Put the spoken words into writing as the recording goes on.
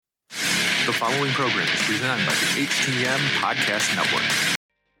The following program is presented by the HTM Podcast Network.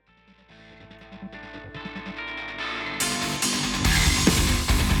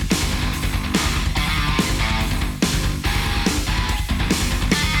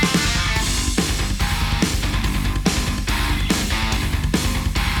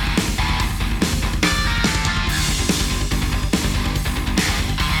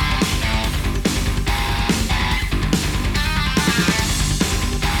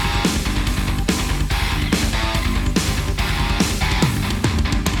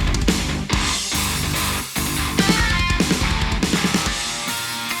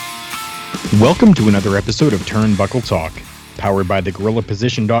 Welcome to another episode of Turnbuckle Talk, powered by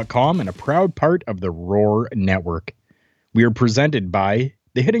thegorillaposition.com and a proud part of the Roar Network. We are presented by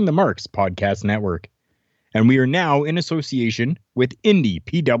the Hitting the Marks Podcast Network, and we are now in association with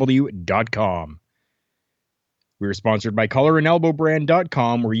IndiePW.com. We are sponsored by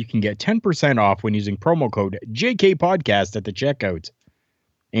collarandelbowbrand.com, where you can get 10% off when using promo code JKPodcast at the checkout.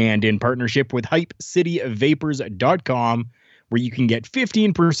 And in partnership with HypeCityVapors.com, where you can get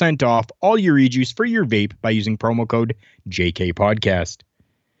 15% off all your e-juice for your vape by using promo code JKPodcast.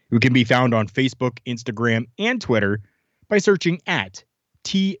 We can be found on Facebook, Instagram, and Twitter by searching at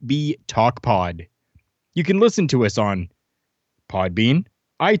TBTalkPod. You can listen to us on Podbean,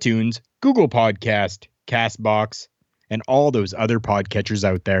 iTunes, Google Podcast, Castbox, and all those other podcatchers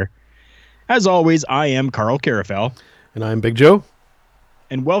out there. As always, I am Carl Carafel. And I'm Big Joe.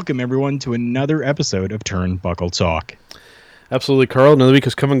 And welcome everyone to another episode of Turnbuckle Talk. Absolutely, Carl. Another week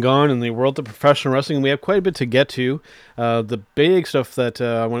has come and gone in the world of professional wrestling, and we have quite a bit to get to. The big stuff that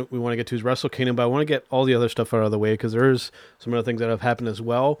we want to get to is Wrestle Kingdom, but I want to get all the other stuff out of the way because there's some other things that have happened as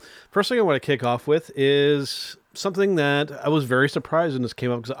well. First thing I want to kick off with is something that I was very surprised when this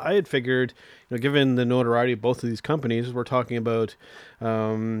came up, because I had figured, given the notoriety of both of these companies, we're talking about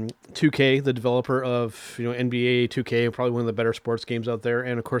 2K, the developer of NBA 2K, probably one of the better sports games out there,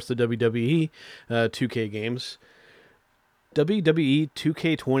 and of course the WWE 2K games. WWE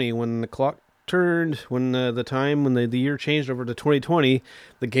 2K20, when the clock turned, when the year changed over to 2020,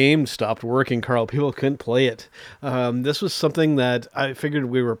 the game stopped working, Carl. People couldn't play it. This was something that I figured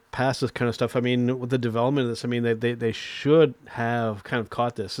we were past this kind of stuff. I mean, with the development of this, I mean, they should have kind of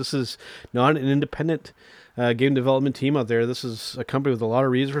caught this. This is not an independent game development team out there. This is a company with a lot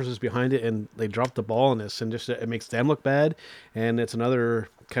of resources behind it, and they dropped the ball on this, and just it makes them look bad, and it's another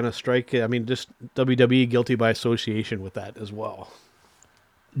kind of strike. I mean, just WWE guilty by association with that as well.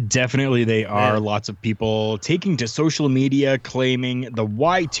 Definitely they are. Man. Lots of people taking to social media claiming the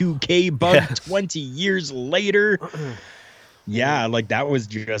Y2K bug 20 years later. Yeah, like that was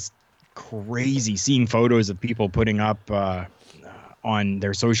just crazy, seeing photos of people putting up on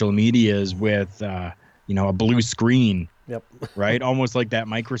their social medias with a blue screen. Yep. Right? Almost like that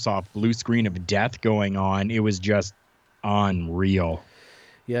Microsoft blue screen of death going on. It was just unreal.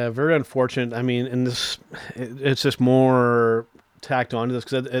 Yeah, very unfortunate. I mean, and it's just more tacked onto this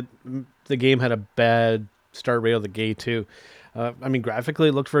because the game had a bad start rate out of the gate too. I mean, graphically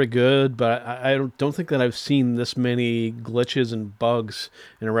it looked very good, but I don't think that I've seen this many glitches and bugs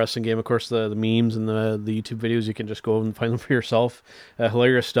in a wrestling game. Of course, the memes and the YouTube videos, you can just go and find them for yourself.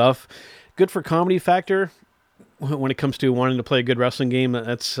 Hilarious stuff. Good for comedy factor. When it comes to wanting to play a good wrestling game,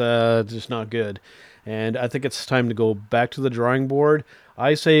 that's just not good. And I think it's time to go back to the drawing board.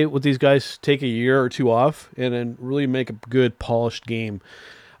 I say with these guys, take a year or two off and then really make a good, polished game.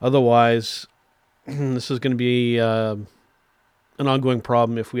 Otherwise, this is going to be an ongoing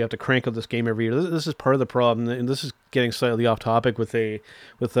problem if we have to crank out this game every year. This is part of the problem, and this is getting slightly off topic with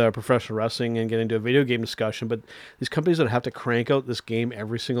professional wrestling and getting into a video game discussion. But these companies that have to crank out this game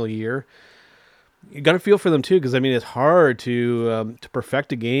every single year, you got to feel for them too, because I mean it's hard to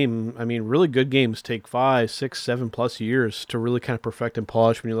perfect a game. I mean, really good games take 5, 6, 7+ years to really kind of perfect and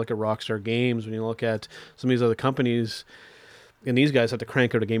polish. When you look at Rockstar Games, when you look at some of these other companies, and these guys have to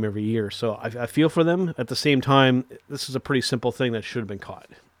crank out a game every year. So I feel for them. At the same time, this is a pretty simple thing that should have been caught.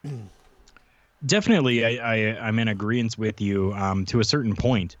 Definitely, I'm in agreement with you to a certain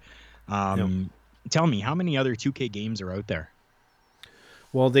point. Tell me, how many other 2K games are out there?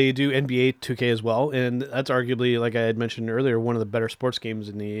 Well, they do NBA 2K as well, and that's arguably, like I had mentioned earlier, one of the better sports games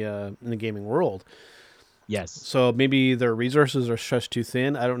in the gaming world. Yes. So maybe their resources are stretched too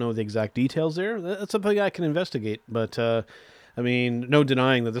thin. I don't know the exact details there. That's something I can investigate. But, I mean, no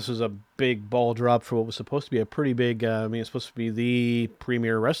denying that this was a big ball drop for what was supposed to be a pretty big, it's supposed to be the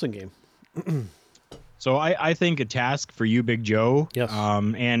premier wrestling game. So I think a task for you, Big Joe, yes.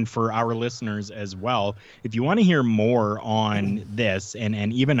 And for our listeners as well, if you want to hear more on this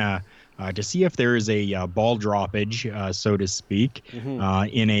and even a to see if there is a ball droppage, so to speak,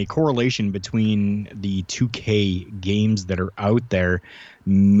 in a correlation between the 2K games that are out there.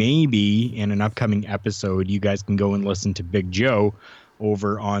 Maybe in an upcoming episode, you guys can go and listen to Big Joe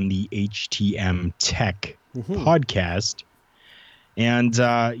over on the HTM Tech podcast. And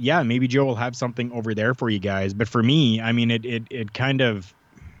maybe Joe will have something over there for you guys. But for me, I mean, it kind of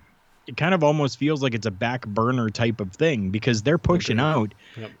almost feels like it's a back burner type of thing because they're pushing out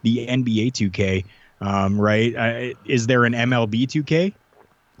the NBA 2K, right? Is there an MLB 2K?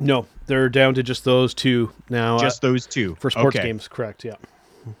 No, they're down to just those two now. Just those two for sports games, correct? Yeah.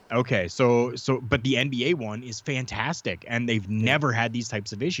 Okay, so but the NBA one is fantastic, and they've never had these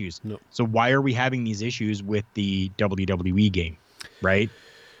types of issues. No. So why are we having these issues with the WWE game, right?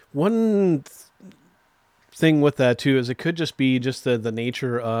 One thing with that too is it could just be just the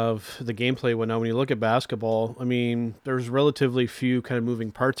nature of the gameplay. When you look at basketball, I mean, there's relatively few kind of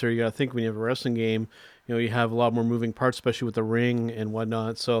moving parts there. You got to think when you have a wrestling game, you have a lot more moving parts, especially with the ring and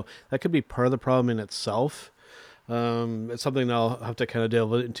whatnot. So that could be part of the problem in itself. It's something that I'll have to kind of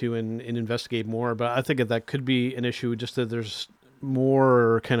delve into and investigate more. But I think that could be an issue, just that there's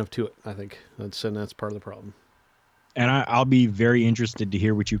more kind of to it. I think that's part of the problem. And I'll be very interested to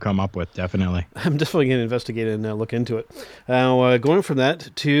hear what you come up with. Definitely. I'm definitely going to investigate and look into it. Now, going from that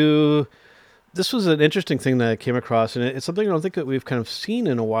to, this was an interesting thing that I came across, and it's something I don't think that we've kind of seen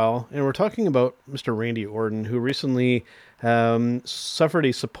in a while. And we're talking about Mr. Randy Orton, who recently suffered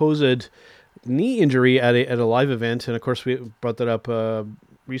a supposed knee injury at a live event. And of course, we brought that up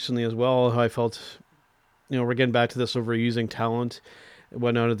recently as well, how I felt, we're getting back to this overusing talent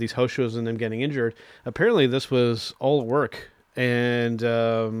whatnot at these house shows and them getting injured. Apparently this was all work, and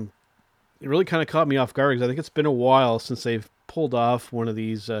it really kind of caught me off guard because I think it's been a while since they've pulled off one of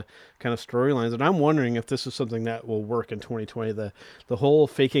these kind of storylines, and I'm wondering if this is something that will work in 2020, the whole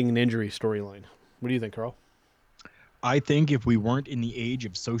faking an injury storyline. What do you think, Carl? I think if we weren't in the age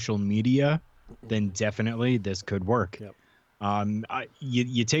of social media, then definitely this could work. Yep.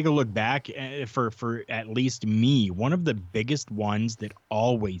 You take a look back for at least me, one of the biggest ones that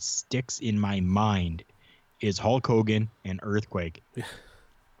always sticks in my mind is Hulk Hogan and Earthquake. Yeah.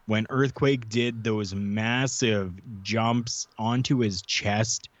 When Earthquake did those massive jumps onto his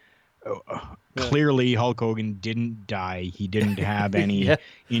chest, clearly Hulk Hogan didn't die. He didn't have any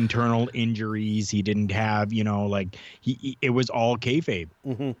internal injuries. He didn't have, it was all kayfabe.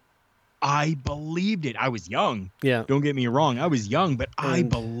 Mm-hmm. I believed it. I was young. Yeah. Don't get me wrong. I was young, but I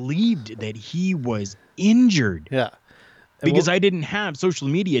believed that he was injured. Yeah. Because I didn't have social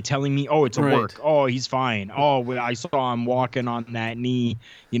media telling me, oh, it's a work. Right. Oh, he's fine. Oh, I saw him walking on that knee,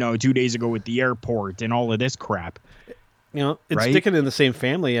 2 days ago at the airport and all of this crap. It's right? sticking in the same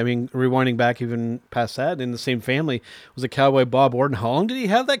family. I mean, rewinding back even past that, in the same family was a Cowboy Bob Orton. How long did he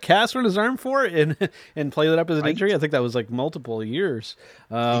have that cast on his arm for and play that up as an injury? I think that was like multiple years.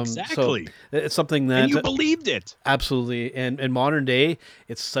 Exactly. So it's something that... And you believed it. Absolutely. And in modern day,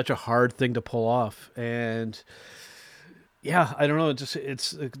 it's such a hard thing to pull off. And yeah, I don't know.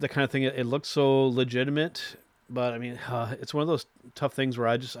 It's the kind of thing, it looks so legitimate. But I mean, it's one of those tough things where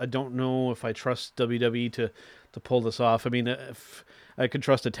I don't know if I trust WWE to pull this off. I mean, if I could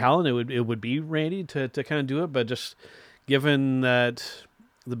trust a talent, it would be Randy to kind of do it. But just given that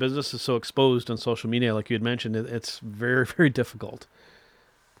the business is so exposed on social media, like you had mentioned, it's very, very difficult.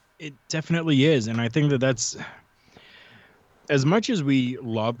 It definitely is. And I think that's, as much as we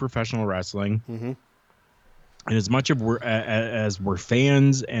love professional wrestling, mm-hmm. and as much as we're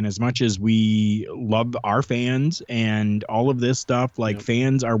fans, and as much as we love our fans and all of this stuff,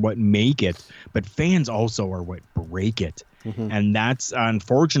 fans are what make it, but fans also are what break it. Mm-hmm. And that's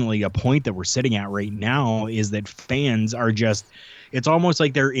unfortunately a point that we're sitting at right now, is that fans are just, it's almost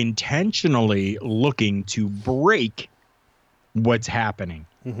like they're intentionally looking to break what's happening.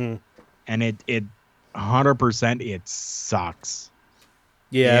 Mm-hmm. And it 100%, it sucks.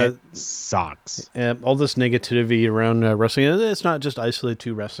 Yeah, it sucks. All this negativity around wrestling, it's not just isolated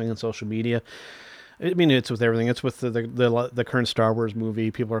to wrestling and social media. I mean, it's with everything. It's with the current Star Wars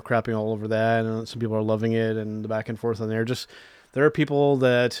movie. People are crapping all over that, and some people are loving it, and the back and forth on there. There are people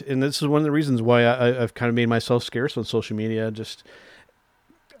that, and this is one of the reasons why I've kind of made myself scarce on social media. Just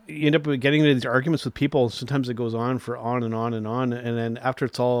you end up getting into these arguments with people. Sometimes it goes on for on and on and on, and then after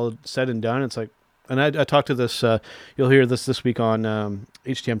it's all said and done, it's like. And I talked to this, you'll hear this week on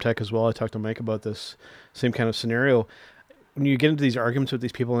HTM Tech as well. I talked to Mike about this same kind of scenario. When you get into these arguments with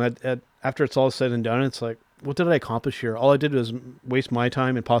these people, and after it's all said and done, it's like, what did I accomplish here? All I did was waste my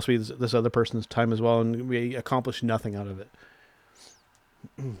time and possibly this other person's time as well, and we accomplished nothing out of it.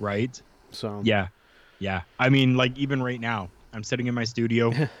 Right? So Yeah. I mean, even right now, I'm sitting in my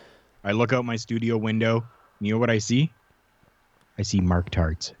studio. I look out my studio window. You know what I see? I see Mark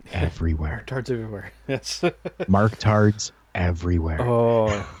Tards everywhere. Tards everywhere. Yes. Mark Tards everywhere.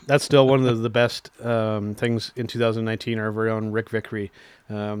 Oh, that's still one of the best things in 2019. Our very own Rick Vickery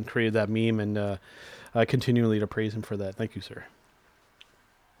created that meme, and continually to praise him for that. Thank you, sir.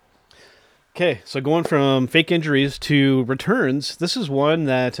 Okay, so going from fake injuries to returns, this is one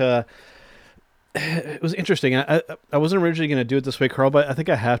that it was interesting. I wasn't originally going to do it this way, Carl, but I think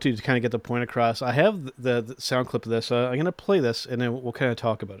I have to kind of get the point across. I have the sound clip of this. I'm going to play this, and then we'll kind of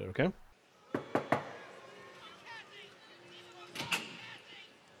talk about it, okay?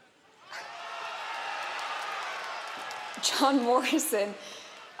 John Morrison,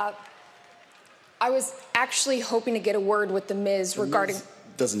 I was actually hoping to get a word with The Miz regarding... Miz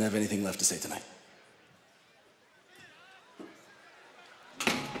doesn't have anything left to say tonight.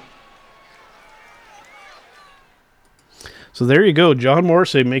 So there you go, John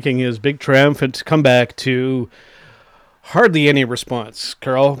Morrison making his big triumphant comeback to hardly any response,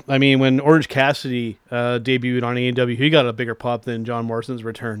 Carl. I mean, when Orange Cassidy debuted on AEW, he got a bigger pop than John Morrison's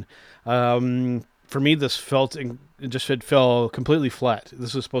return. For me, this it fell completely flat.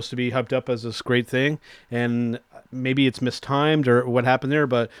 This was supposed to be hyped up as this great thing, and maybe it's mistimed or what happened there,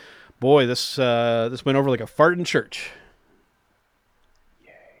 but boy, this went over like a fart in church.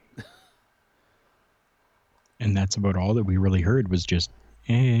 And that's about all that we really heard was just,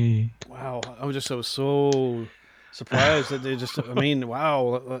 hey. Wow, I was so surprised that they just, I mean,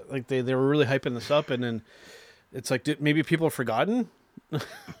 wow, like they were really hyping this up, and then it's like, maybe people have forgotten?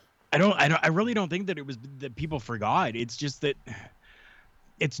 I really don't think that it was that people forgot. It's just that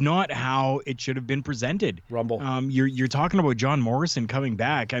it's not how it should have been presented. Rumble. You're talking about John Morrison coming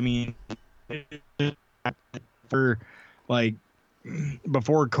back. I mean, for like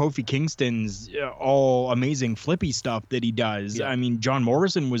before Kofi Kingston's all amazing flippy stuff that he does. Yeah. I mean, John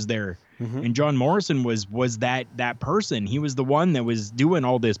Morrison was there, and John Morrison was that person. He was the one that was doing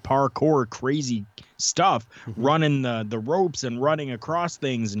all this parkour crazy stuff, running the ropes and running across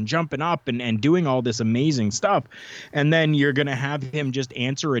things and jumping up and doing all this amazing stuff. And then you're gonna have him just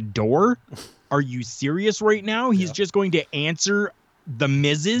answer a door? Are you serious right now? He's just going to answer the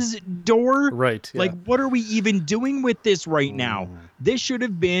Miz's door? Right. Yeah. Like, what are we even doing with this right now? This should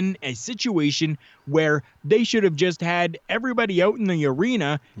have been a situation where they should have just had everybody out in the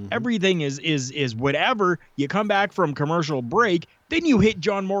arena. Everything is whatever. You come back from commercial break, then you hit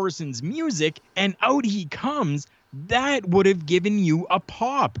John Morrison's music, and out he comes. That would have given you a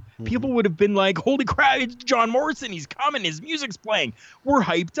pop. People would have been like, holy crap, it's John Morrison. He's coming. His music's playing. We're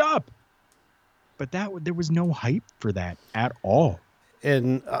hyped up. But there was no hype for that at all.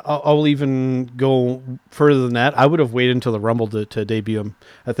 And I'll even go further than that. I would have waited until the Rumble to debut him.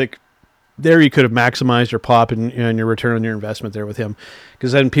 I think there you could have maximized your pop and your return on your investment there with him.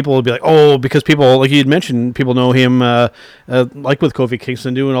 Because then people would be like, oh, because people, like you had mentioned, people know him, like with Kofi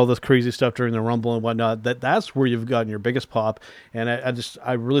Kingston doing all this crazy stuff during the Rumble and whatnot. That's where you've gotten your biggest pop. And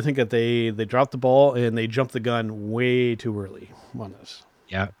I really think that they dropped the ball and they jumped the gun way too early on this.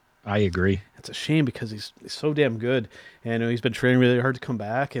 Yeah, I agree. It's a shame because he's so damn good, and he's been training really hard to come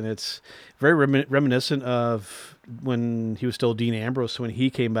back, and it's very reminiscent of when he was still Dean Ambrose when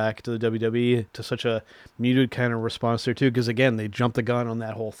he came back to the WWE to such a muted kind of response there too, because again they jumped the gun on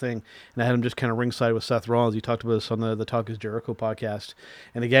that whole thing, and I had him just kind of ringside with Seth Rollins. You talked about this on the Talk Is Jericho podcast,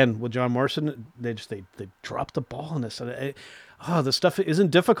 and again with John Morrison, they dropped the ball on this. This stuff isn't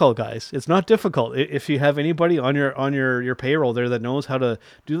difficult, guys. It's not difficult. If you have anybody on your payroll there that knows how to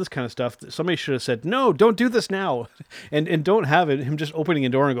do this kind of stuff, somebody should have said, no, don't do this now. And don't have him just opening a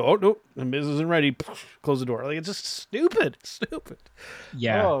door and go, oh, no, the Miz isn't ready. Close the door. Like, it's just stupid.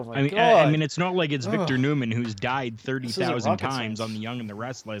 Yeah. Oh, my God. I mean, it's not like it's Victor Newman who's died 30,000 times on The Young and the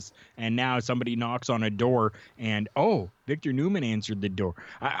Restless, and now somebody knocks on a door and, oh, Victor Newman answered the door.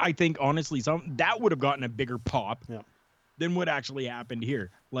 I think, honestly, that would have gotten a bigger pop. Yeah. Than what actually happened here.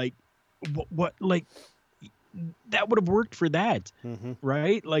 Like, what like, that would have worked for that,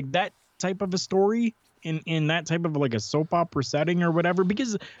 right? Like, that type of a story in that type of like a soap opera setting or whatever,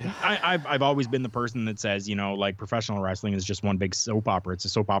 because I've always been the person that says, like, professional wrestling is just one big soap opera. It's a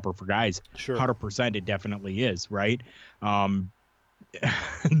soap opera for guys. Sure. 100% it definitely is, right?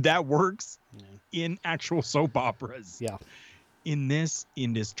 That works in actual soap operas. Yeah. In this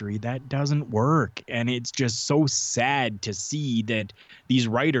industry, that doesn't work, and it's just so sad to see that these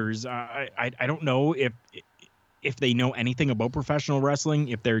writers, I don't know if they know anything about professional wrestling,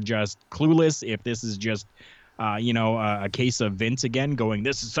 if they're just clueless, if this is just a case of Vince again going,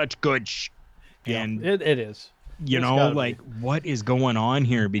 this is such good and it is, like, what is going on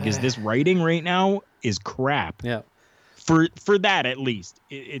here? Because this writing right now is crap. Yeah. For that at least,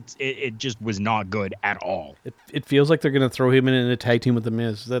 it just was not good at all. It feels like they're going to throw him in a tag team with the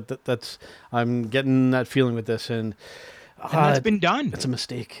Miz. That's I'm getting that feeling with this, and that's been done. It's a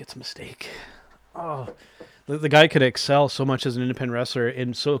mistake. It's a mistake. Oh, the guy could excel so much as an independent wrestler,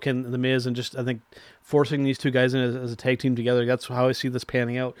 and so can the Miz. And just I think forcing these two guys in as a tag team together. That's how I see this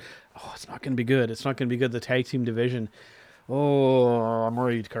panning out. Oh, it's not going to be good. It's not going to be good. The tag team division. Oh, I'm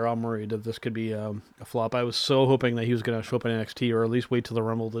worried, Carl. I'm worried that this could be a flop. I was so hoping that he was going to show up in NXT or at least wait till the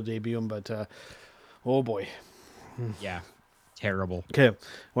Rumble to debut him, but oh boy. Yeah, terrible. Okay, I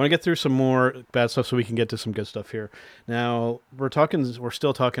want to get through some more bad stuff so we can get to some good stuff here. Now, we're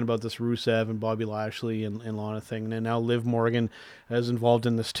still talking about this Rusev and Bobby Lashley and Lana thing, and now Liv Morgan is involved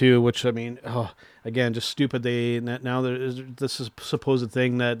in this too, which, I mean, again, just stupid. Now there's this supposed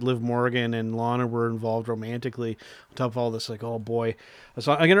thing that Liv Morgan and Lana were involved romantically on top of all this, like, oh boy.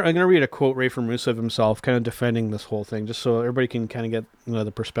 So I'm gonna read a quote right from Rusev himself, kind of defending this whole thing, just so everybody can kind of get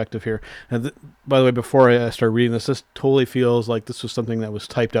the perspective here. And by the way, before I start reading this totally feels like this was something that was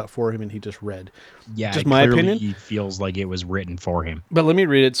typed out for him and he just read. Yeah, just my opinion. He feels like it was written for him. But let me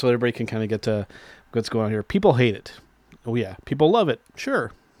read it so everybody can kind of get to what's going on here. People hate it. Oh yeah, people love it.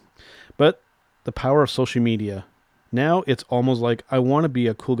 Sure, but the power of social media. Now it's almost like I want to be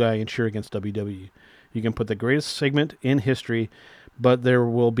a cool guy and cheer against WWE. You can put the greatest segment in history, but there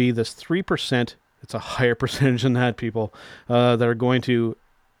will be this 3%, it's a higher percentage than that, people, that are going to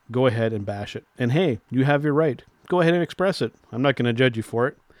go ahead and bash it. And hey, you have your right. Go ahead and express it. I'm not going to judge you for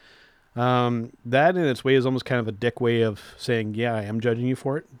it. That in its way is almost kind of a dick way of saying, yeah, I am judging you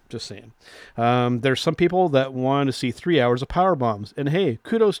for it. Just saying. There's some people that want to see 3 hours of power bombs, and hey,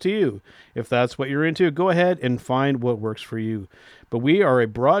 kudos to you. If that's what you're into, go ahead and find what works for you. But we are a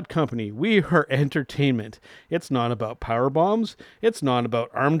broad company. We are entertainment. It's not about power bombs. It's not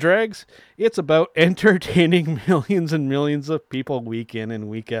about arm drags. It's about entertaining millions and millions of people week in and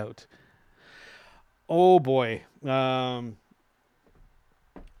week out. Oh boy. I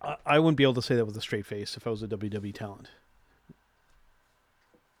wouldn't be able to say that with a straight face if I was a WWE talent.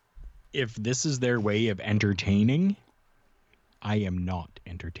 If this is their way of entertaining, I am not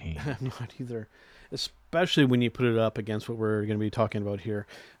entertained. I'm not either. Especially when you put it up against what we're going to be talking about here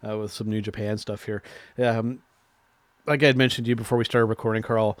with some New Japan stuff here. Like I had mentioned to you before we started recording,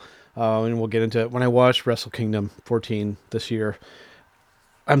 Carl, and we'll get into it. When I watched Wrestle Kingdom 14 this year,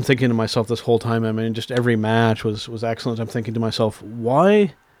 I'm thinking to myself this whole time, I mean, just every match was excellent. I'm thinking to myself,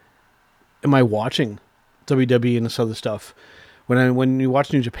 why am I watching WWE and this other stuff? When you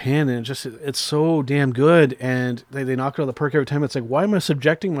watch New Japan, and it's so damn good, and they knock it out of the park every time. It's like, why am I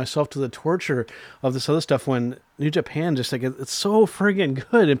subjecting myself to the torture of this other stuff when New Japan just like it's so friggin'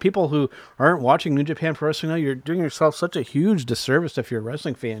 good? And people who aren't watching New Japan Pro Wrestling now, you're doing yourself such a huge disservice if you're a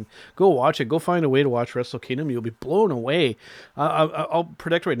wrestling fan. Go watch it. Go find a way to watch Wrestle Kingdom. You'll be blown away. I'll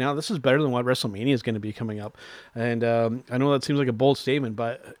predict right now, this is better than what WrestleMania is going to be coming up. And I know that seems like a bold statement,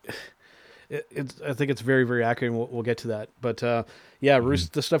 but I think it's very, very accurate, and we'll get to that. But the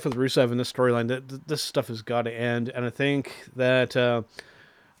stuff with Rusev and this storyline, this stuff has got to end. And I think that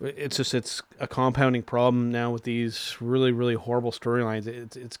it's a compounding problem now with these really, really horrible storylines.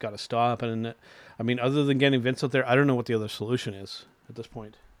 It's got to stop. And I mean, other than getting Vince out there, I don't know what the other solution is at this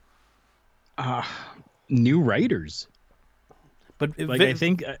point. New writers. But I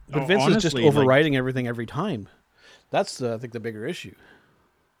think, but Vince honestly, is just overriding everything every time. That's I think the bigger issue.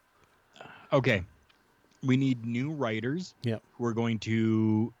 Okay, we need new writers who are going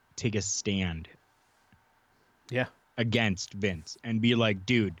to take a stand against Vince and be like,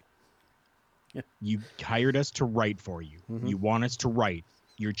 dude, you hired us to write for you. Mm-hmm. You want us to write.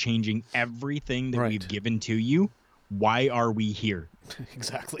 You're changing everything that we've given to you. Why are we here?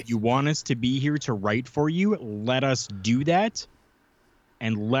 Exactly. You want us to be here to write for you. Let us do that,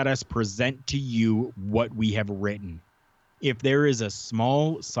 and let us present to you what we have written. If there is a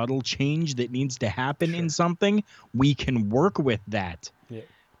small, subtle change that needs to happen in something, we can work with that. Yeah.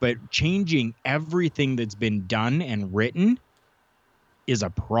 But changing everything that's been done and written is a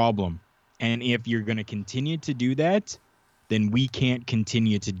problem. And if you're going to continue to do that, then we can't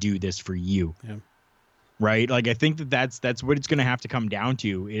continue to do this for you. Yeah. Right? Like, I think that's what it's going to have to come down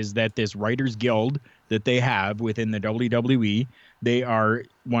to, is that this Writers Guild that they have within the WWE, they are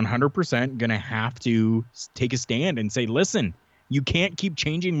 100% going to have to take a stand and say, listen, you can't keep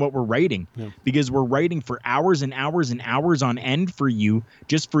changing what we're writing because we're writing for hours and hours and hours on end for you,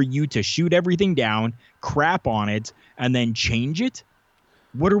 just for you to shoot everything down, crap on it, and then change it.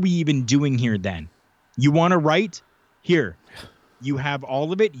 What are we even doing here then? You want to write? Here. You have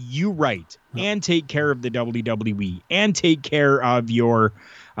all of it. You write and take care of the WWE and take care of your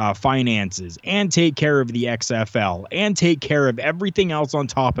finances and take care of the XFL and take care of everything else on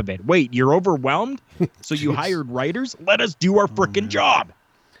top of it. Wait, you're overwhelmed? So you hired writers? Let us do our freaking job.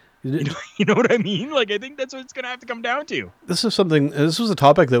 You know what I mean? Like, I think that's what it's going to have to come down to. This was a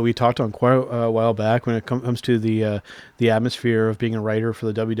topic that we talked on quite a while back when it comes to the atmosphere of being a writer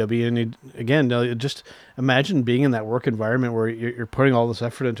for the WWE. And again, just imagine being in that work environment where you're putting all this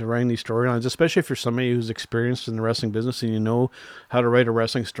effort into writing these storylines, especially if you're somebody who's experienced in the wrestling business and you know how to write a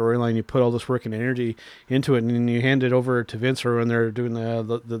wrestling storyline. You put all this work and energy into it, and then you hand it over to Vince, or when they're doing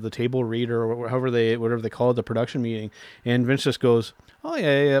the table read or whatever they call it, the production meeting, and Vince just goes, "Oh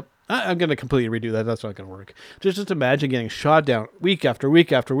yeah. I'm going to completely redo that. That's not going to work." Just imagine getting shot down week after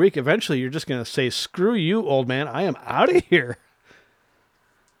week after week. Eventually, you're just going to say, "Screw you, old man. I am out of here."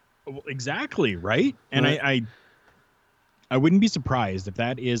 Well, exactly, right? And I wouldn't be surprised if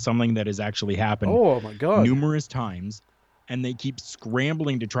that is something that has actually happened. Oh my God, numerous times, and they keep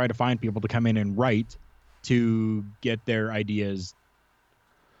scrambling to try to find people to come in and write to get their ideas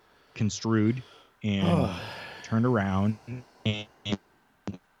construed and turned around and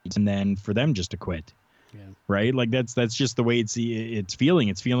then for them just to quit. Right? Like that's just the way it's feeling.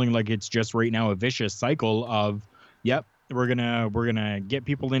 It's feeling like it's just right now a vicious cycle of, yep, we're gonna get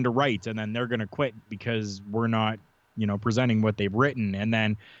people into write, and then they're gonna quit because we're not, presenting what they've written, and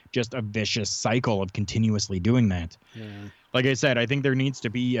then just a vicious cycle of continuously doing that. Like I said, I think there needs to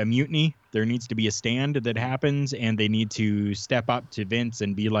be a mutiny. There needs to be a stand that happens, and they need to step up to Vince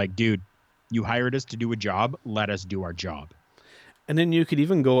and be like, dude, you hired us to do a job. Let us do our job. And then you could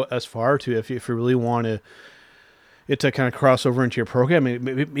even go as far to, if you really want it to kind of cross over into your program,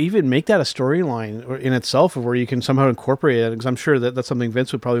 even make that a storyline in itself, where you can somehow incorporate it. Because I'm sure that's something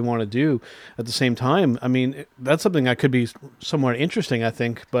Vince would probably want to do at the same time. I mean, that's something that could be somewhat interesting, I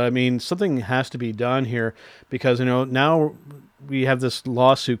think. But I mean, something has to be done here, because now we have this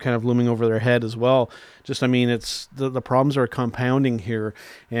lawsuit kind of looming over their head as well. Just, I mean, it's the problems are compounding here,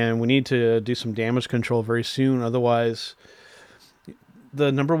 and we need to do some damage control very soon. Otherwise, the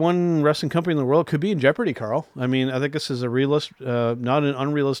number one wrestling company in the world could be in jeopardy, Carl. I mean, I think this is a not an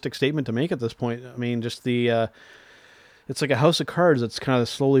unrealistic statement to make at this point. I mean, just it's like a house of cards that's kind of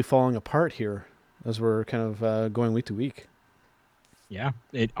slowly falling apart here as we're kind of going week to week. Yeah,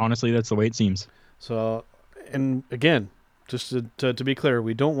 honestly, that's the way it seems. So, and again, just to be clear,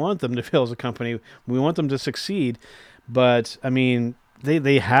 we don't want them to fail as a company. We want them to succeed. But, I mean,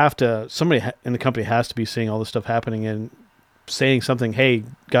 they have to, somebody in the company has to be seeing all this stuff happening and saying something, hey,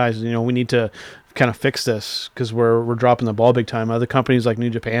 guys, we need to kind of fix this because we're dropping the ball big time. Other companies like New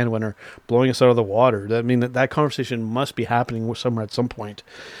Japan, when they're blowing us out of the water, I mean, that conversation must be happening somewhere at some point.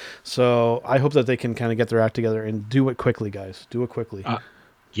 So I hope that they can kind of get their act together and do it quickly, guys. Do it quickly.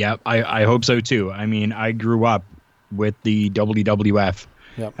 Yeah, I hope so too. I mean, I grew up with the WWF,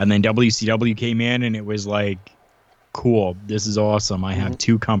 and then WCW came in, and it was like, cool, this is awesome. I have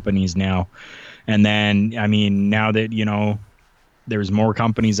two companies now. And then, I mean, now that, there's more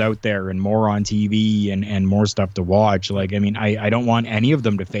companies out there and more on TV and more stuff to watch. Like, I mean, I don't want any of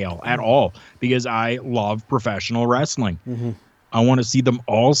them to fail at all, because I love professional wrestling. I want to see them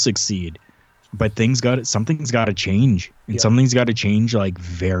all succeed, but something's got to change, and something's got to change like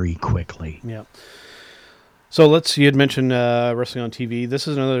very quickly. Yeah. So you had mentioned wrestling on TV. This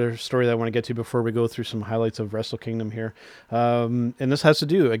is another story that I want to get to before we go through some highlights of Wrestle Kingdom here. And this has to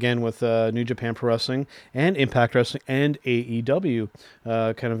do, again, with New Japan Pro Wrestling and Impact Wrestling and AEW,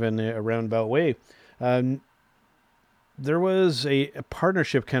 kind of in a roundabout way. There was a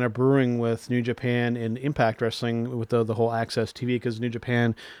partnership kind of brewing with New Japan and Impact Wrestling with the whole Access TV, because New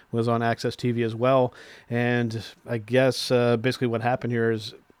Japan was on Access TV as well. And I guess basically what happened here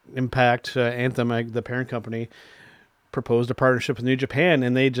is Impact, Anthem, the parent company, proposed a partnership with New Japan,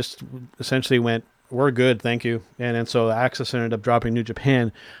 and they just essentially went, we're good, thank you. And so Access ended up dropping New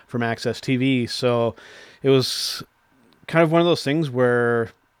Japan from Access TV. So it was kind of one of those things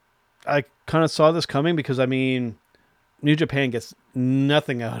where I kind of saw this coming, because, I mean, New Japan gets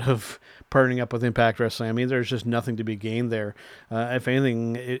nothing out of partnering up with Impact Wrestling. I mean, there's just nothing to be gained there. If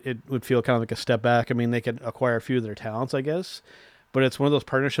anything, it would feel kind of like a step back. I mean, they could acquire a few of their talents, I guess, but it's one of those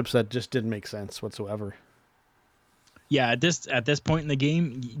partnerships that just didn't make sense whatsoever. Yeah, at this point in the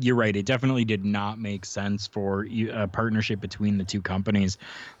game, you're right. It definitely did not make sense for a partnership between the two companies.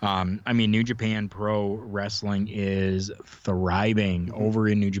 I mean, New Japan Pro Wrestling is thriving over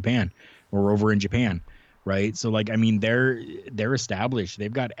in New Japan, or over in Japan. right? So like, I mean, they're established.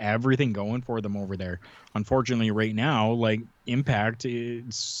 They've got everything going for them over there. Unfortunately, right now, like Impact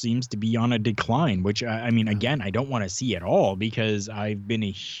seems to be on a decline, which I mean, again, I don't want to see at all because I've been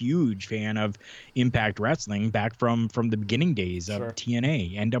a huge fan of Impact Wrestling back from the beginning days of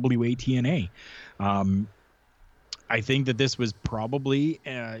TNA, NWA TNA. I think that this was probably,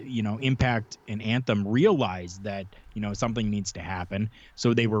 Impact and Anthem realized that, something needs to happen.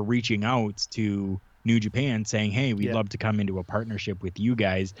 So they were reaching out to New Japan saying, hey, we'd love to come into a partnership with you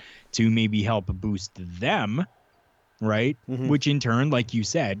guys to maybe help boost them, right? Mm-hmm. Which in turn, like you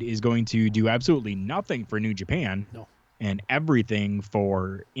said, is going to do absolutely nothing for New Japan and everything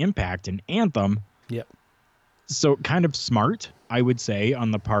for Impact and Anthem. Yep. So kind of smart, I would say,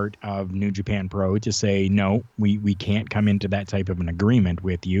 on the part of New Japan Pro to say, no, we can't come into that type of an agreement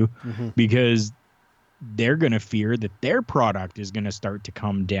with you because they're going to fear that their product is going to start to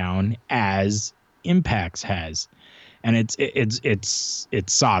come down as Impact's has. And it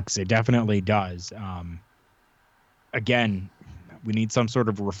sucks. It definitely does. Again, we need some sort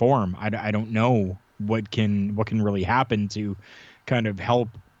of reform. I don't know what can really happen to kind of help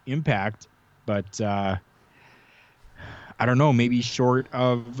Impact, but I don't know, maybe short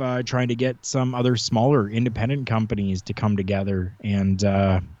of trying to get some other smaller independent companies to come together and,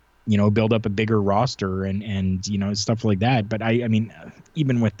 build up a bigger roster and stuff like that. But I mean,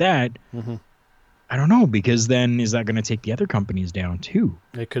 even with that, I don't know, because then is that going to take the other companies down too?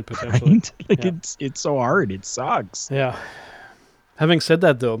 It could potentially. Right? Like it's so hard. It sucks. Yeah. Having said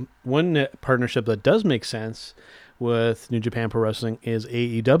that, though, one partnership that does make sense with New Japan Pro Wrestling is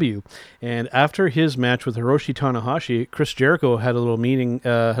AEW. And after his match with Hiroshi Tanahashi, Chris Jericho had a little meeting,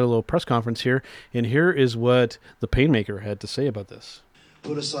 had a little press conference here, and here is what the Painmaker had to say about this.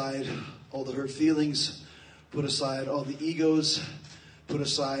 Put aside all the hurt feelings, put aside all the egos, put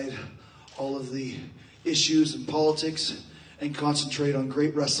aside all of the issues and politics, and concentrate on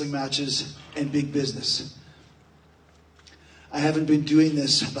great wrestling matches and big business. I haven't been doing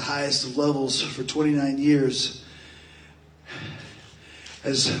this at the highest of levels for 29 years,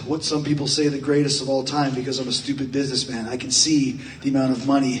 as what some people say the greatest of all time, because I'm a stupid businessman. I can see the amount of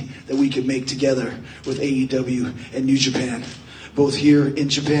money that we could make together with AEW and New Japan, both here in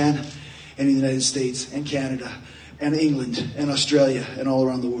Japan and in the United States and Canada and England and Australia and all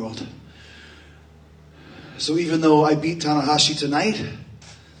around the world. So even though I beat Tanahashi tonight,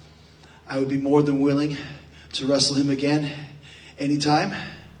 I would be more than willing to wrestle him again anytime,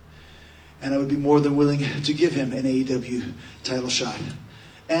 and I would be more than willing to give him an AEW title shot.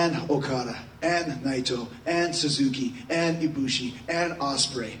 And Okada, and Naito, and Suzuki, and Ibushi, and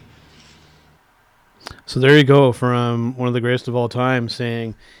Ospreay. So there you go, from one of the greatest of all time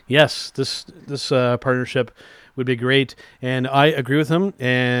saying, yes, this partnership would be great, and I agree with him.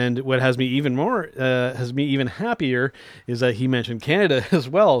 And what has me even happier is that he mentioned Canada as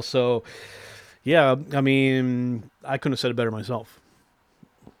well. So, yeah, I mean, I couldn't have said it better myself.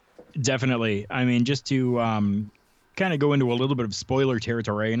 Definitely. I mean, just to kind of go into a little bit of spoiler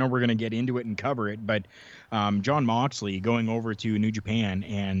territory, I know we're going to get into it and cover it, but Jon Moxley going over to New Japan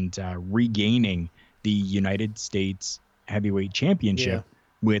and regaining the United States Heavyweight Championship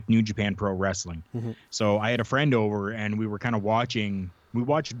with New Japan Pro Wrestling. Mm-hmm. So I had a friend over and we were kind of we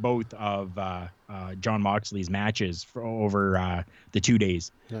watched both of Jon Moxley's matches over the 2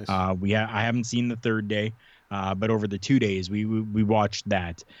 days. Nice. I haven't seen the third day, but over the 2 days we watched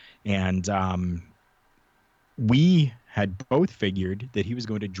that. And we had both figured that he was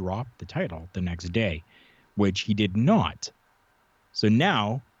going to drop the title the next day, which he did not. So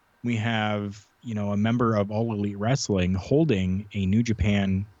now we have, a member of All Elite Wrestling holding a New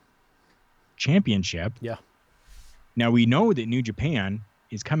Japan championship. Yeah. Now we know that New Japan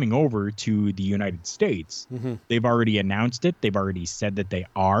is coming over to the United States. Mm-hmm. They've already announced it. They've already said that they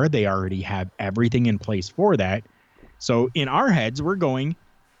already have everything in place for that. So in our heads, we're going,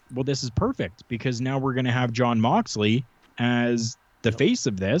 well, this is perfect because now we're going to have Jon Moxley as the face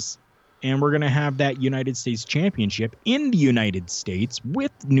of this, and we're going to have that United States Championship in the United States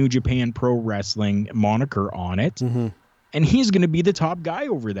with New Japan Pro Wrestling moniker on it, and he's going to be the top guy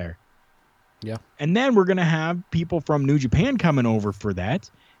over there. Yeah. And then we're going to have people from New Japan coming over for that,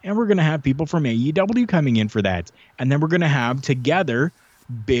 and we're going to have people from AEW coming in for that, and then we're going to have together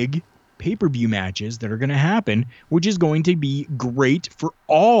big pay-per-view matches that are going to happen, which is going to be great for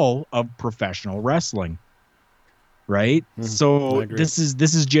all of professional wrestling, right? So this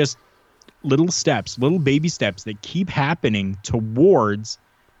is just little baby steps that keep happening towards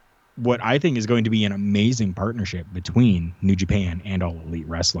what I think is going to be an amazing partnership between New Japan and All Elite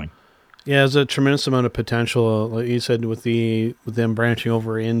Wrestling. Yeah, there's a tremendous amount of potential, like you said, with them branching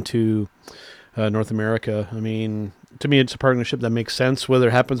over into North America. I mean, to me, it's a partnership that makes sense, whether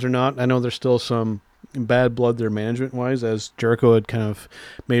it happens or not. I know there's still some bad blood there management-wise, as Jericho had kind of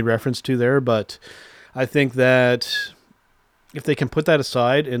made reference to there, but I think that if they can put that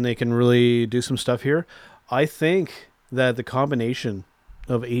aside and they can really do some stuff here, I think that the combination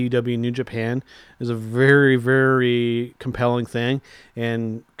of AEW and New Japan is a very, very compelling thing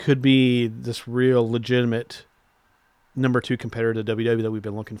and could be this real legitimate number 2 competitor to WWE that we've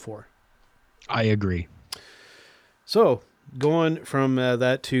been looking for. I agree. So going from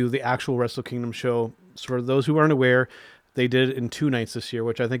that to the actual Wrestle Kingdom show, for those who aren't aware, they did it in 2 nights this year,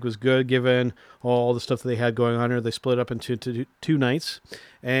 which I think was good given all the stuff that they had going on here. They split up into 2 nights.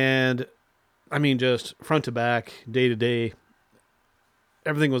 And I mean, just front to back, day to day,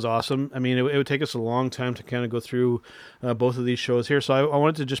 everything was awesome. I mean, it would take us a long time to kind of go through both of these shows here. So I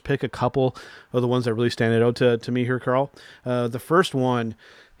wanted to just pick a couple of the ones that really stand out to me here, Carl. The first one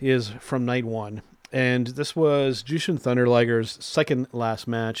is from night 1. And this was Jushin Thunder Liger's second last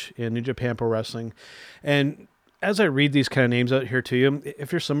match in New Japan Pro Wrestling. And as I read these kind of names out here to you,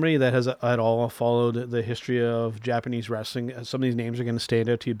 if you're somebody that has at all followed the history of Japanese wrestling, some of these names are going to stand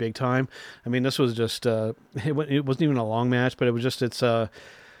out to you big time. I mean, this was just, it wasn't even a long match, but it was just,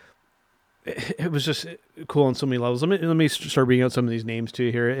 it was just cool on so many levels. Let me start reading out some of these names to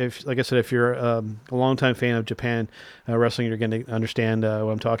you here. If, like I said, if you're a longtime fan of Japan wrestling, you're going to understand what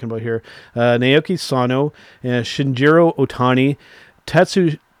I'm talking about here. Naoki Sano, Shinjiro Otani,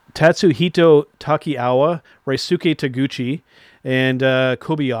 Tatsuhito Takiawa, Raisuke Taguchi, and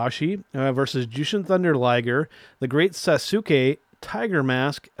Kobayashi versus Jushin Thunder Liger, the Great Sasuke, Tiger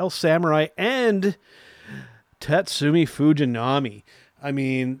Mask, El Samurai, and Tatsumi Fujinami. I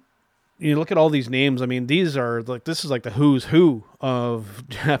mean, you look at all these names. I mean, this is like the who's who of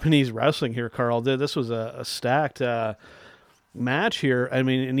Japanese wrestling here, Carl. This was a stacked match here. I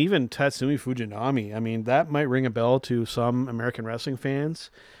mean, and even Tatsumi Fujinami. I mean, that might ring a bell to some American wrestling fans.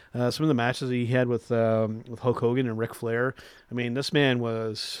 Some of the matches that he had with Hulk Hogan and Ric Flair. I mean, this man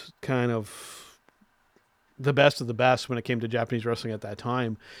was kind of the best of the best when it came to Japanese wrestling at that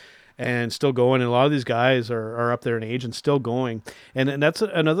time, and still going. And a lot of these guys are up there in age and still going. And that's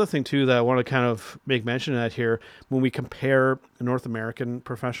another thing, too, that I want to kind of make mention of that here. When we compare North American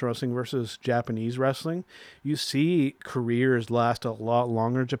professional wrestling versus Japanese wrestling, you see careers last a lot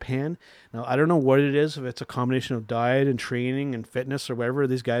longer in Japan. Now, I don't know what it is, if it's a combination of diet and training and fitness or whatever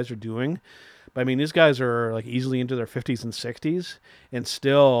these guys are doing. But, I mean, these guys are like easily into their 50s and 60s and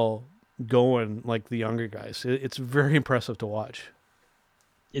still going like the younger guys. It's very impressive to watch.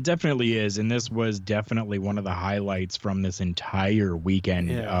 It definitely is, and this was definitely one of the highlights from this entire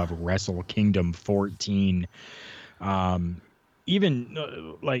weekend of Wrestle Kingdom 14.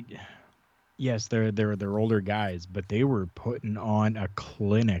 Yes, they're older guys, but they were putting on a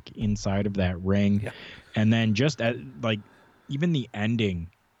clinic inside of that ring, and then just at even the ending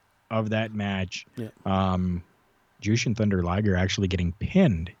of that match, Jushin Thunder Liger actually getting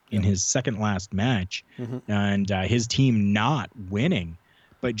pinned in his second last match, and his team not winning.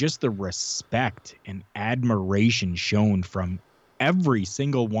 But just the respect and admiration shown from every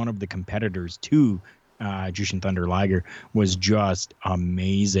single one of the competitors to Jushin Thunder Liger was just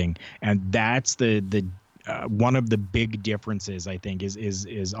amazing. And that's the one of the big differences, I think,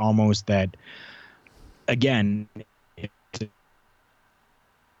 is almost that, again, he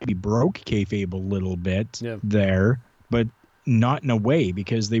broke kayfabe a little bit there, but not in a way,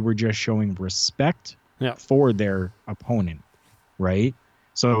 because they were just showing respect for their opponent, right?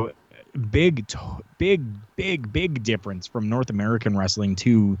 So big difference from North American wrestling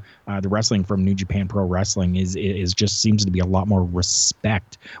to the wrestling from New Japan Pro Wrestling is just seems to be a lot more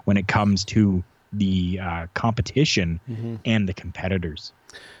respect when it comes to the competition and the competitors.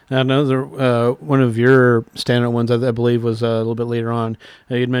 Now, another one of your standout ones, I believe, was a little bit later on.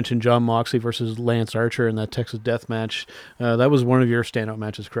 You'd mentioned Jon Moxley versus Lance Archer in that Texas Death Match. That was one of your standout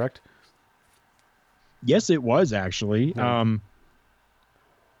matches, correct? Yes, it was actually. Yeah.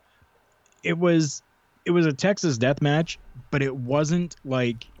 It was a Texas death match, but it wasn't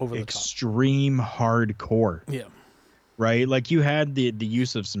like extreme hardcore. Yeah. Right? Like you had the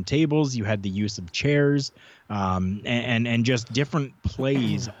use of some tables, you had the use of chairs, and just different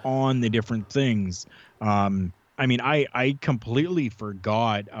plays on the different things. I mean, I completely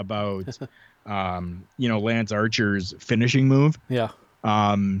forgot about Lance Archer's finishing move. Yeah.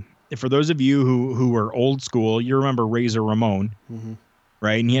 For those of you who are old school, you remember Razor Ramon.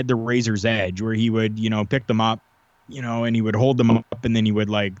 Right. And he had the Razor's Edge where he would, pick them up, and he would hold them up and then he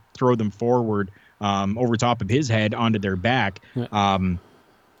would like throw them forward over top of his head onto their back. Yeah.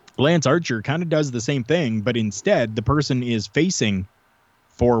 Lance Archer kind of does the same thing, but instead the person is facing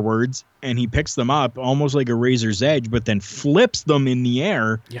forwards, and he picks them up almost like a razor's edge, but then flips them in the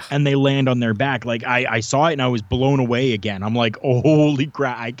air, and they land on their back. Like I saw it and I was blown away again. I'm like, oh, holy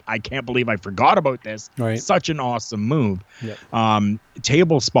crap! I can't believe I forgot about this. Right. Such an awesome move. Yep.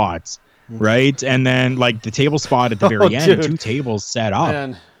 Table spots, right, and then like the table spot at the very end, dude. 2 tables set up.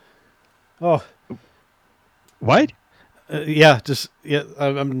 Man. Oh. What? I'm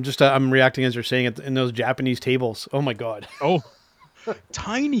reacting as you're saying it in those Japanese tables. Oh my god. Oh,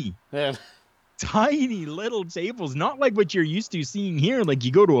 tiny. Man. Tiny little tables, not like what you're used to seeing here. Like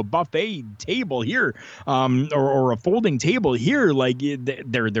you go to a buffet table here, or a folding table here. Like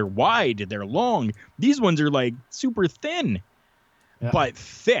they're wide, they're long. These ones are like super thin, but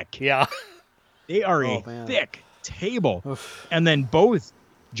thick. Yeah, they are thick table. Oof. And then both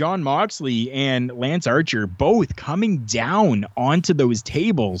Jon Moxley and Lance Archer both coming down onto those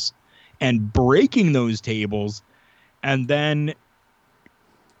tables and breaking those tables, and then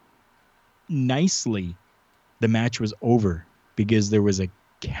nicely the match was over because there was a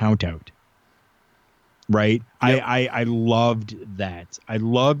count out, right? Yep. I loved that. I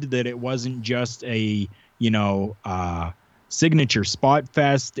loved that it wasn't just a signature spot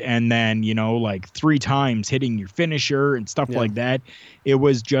fest and then like 3 times hitting your finisher and stuff like that. It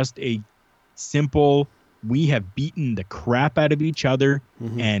was just a simple, we have beaten the crap out of each other,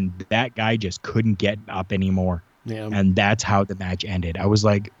 and that guy just couldn't get up anymore. Yeah. And that's how the match ended. I was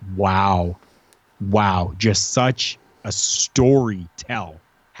like, wow, just such a story tell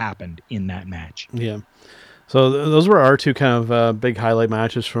happened in that match. Yeah. So those were our 2 kind of big highlight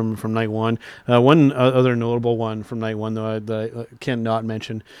matches from night one. One other notable one from night one, though, that I cannot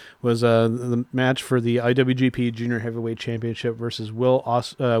mention, was the match for the IWGP Junior Heavyweight Championship versus Will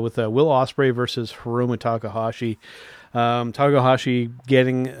Ospreay versus Hiromu Takahashi. Takahashi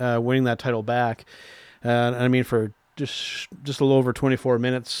winning that title back. I mean, for just a little over 24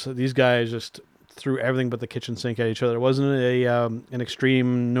 minutes, these guys just threw everything but the kitchen sink at each other. It wasn't an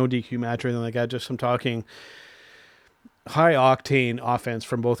extreme no DQ match or anything like that. Just some talking high octane offense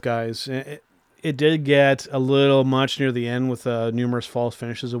from both guys. It did get a little much near the end with numerous false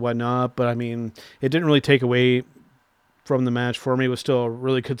finishes and whatnot, but I mean, it didn't really take away from the match for me. It was still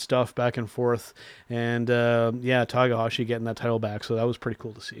really good stuff back and forth, and Takahashi getting that title back, so that was pretty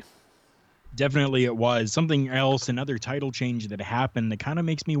cool to see. Definitely it was. Something else, another title change that happened that kind of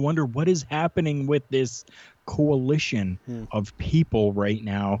makes me wonder what is happening with this coalition of people right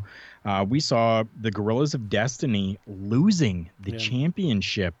now. We saw the Guerrillas of Destiny losing the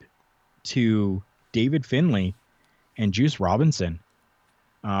championship to David Finlay and Juice Robinson.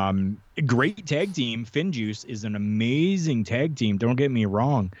 A great tag team. FinJuice is an amazing tag team, don't get me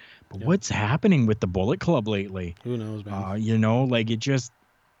wrong. But what's happening with the Bullet Club lately? Who knows, man? Like it just...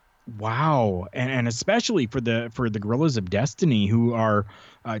 Wow. And especially for the Guerrillas of Destiny, who are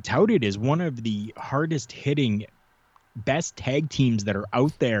touted as one of the hardest hitting, best tag teams that are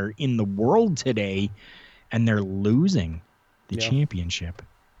out there in the world today, and they're losing the championship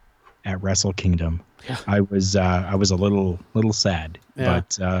at Wrestle Kingdom. Yeah. I was a little sad,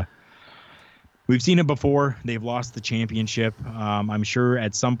 but we've seen it before. They've lost the championship. I'm sure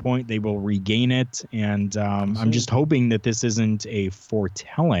at some point they will regain it. And I'm just hoping that this isn't a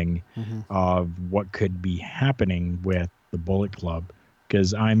foretelling of what could be happening with the Bullet Club,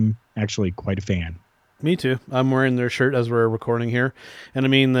 because I'm actually quite a fan. Me too. I'm wearing their shirt as we're recording here. And I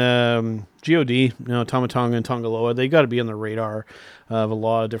mean, the GOD, Tama Tonga and Tongaloa, they got to be on the radar of a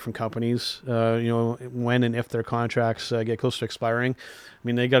lot of different companies, when and if their contracts get close to expiring. I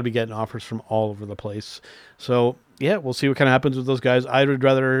mean, they got to be getting offers from all over the place. So, yeah, we'll see what kind of happens with those guys. I would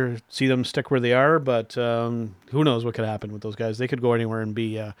rather see them stick where they are, but who knows what could happen with those guys. They could go anywhere and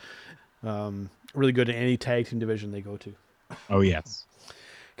be really good in any tag team division they go to. Oh, yes.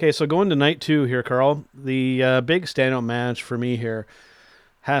 Okay, so going to night 2 here, Carl. The big standout match for me here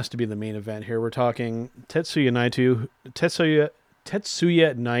has to be the main event here. We're talking Tetsuya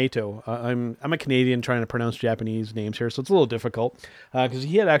Naito. I'm a Canadian trying to pronounce Japanese names here, so it's a little difficult because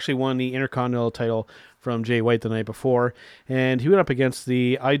he had actually won the Intercontinental title from Jay White the night before, and he went up against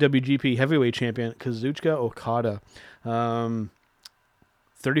the IWGP Heavyweight Champion Kazuchika Okada.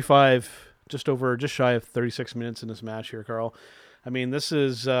 35, just shy of 36 minutes in this match here, Carl. I mean, this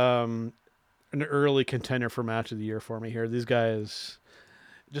is an early contender for match of the year for me here. These guys,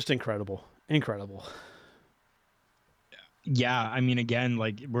 just incredible. Yeah, I mean, again,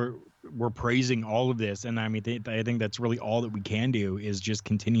 like we're praising all of this, and I mean, I think that's really all that we can do is just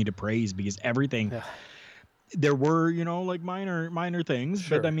continue to praise, because everything. Yeah. There were, like minor things,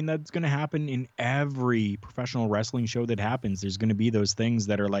 sure. But I mean, that's going to happen in every professional wrestling show that happens. There's going to be those things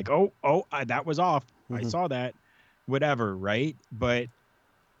that are like, that was off. I saw that. Whatever, right? But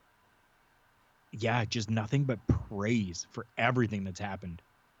yeah, just nothing but praise for everything that's happened.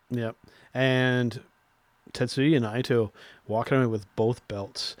 Yep. And Tetsuya Naito walking away with both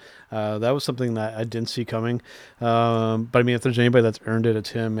belts. That was something that I didn't see coming. But I mean, if there's anybody that's earned it, it's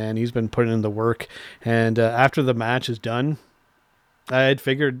him, man. He's been putting in the work. And after the match is done, I had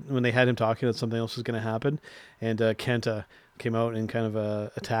figured when they had him talking that something else was going to happen. And Kenta came out and kind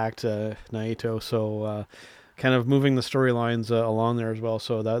of attacked Naito. So kind of moving the storylines along there as well.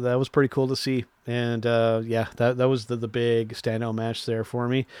 So that was pretty cool to see. And yeah, that was the big standout match there for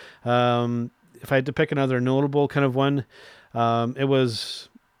me. If I had to pick another notable kind of one, it was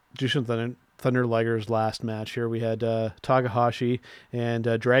Jushin Thunder Liger's last match here. We had Takahashi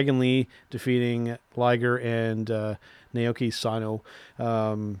and Dragon Lee defeating Liger and Naoki Sano.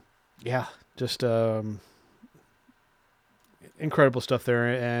 Yeah, just incredible stuff there.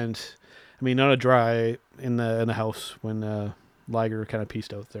 And I mean, not a dry in the house when Liger kind of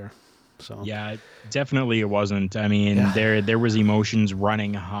pieced out there. So yeah, definitely it wasn't. I mean, there was emotions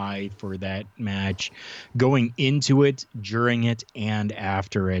running high for that match, going into it, during it, and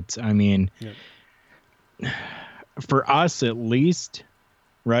after it. I mean, for us at least,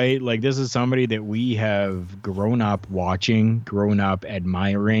 right? Like, this is somebody that we have grown up watching, grown up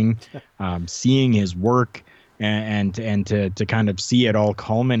admiring, seeing his work, and to kind of see it all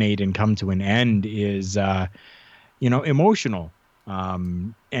culminate and come to an end is, emotional.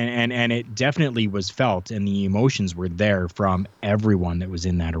 And it definitely was felt, and the emotions were there from everyone that was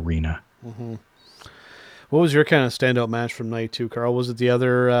in that arena. Mm-hmm. What was your kind of standout match from night 2, Carl? Was it the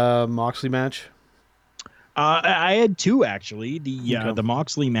other Moxley match? I had two, actually. The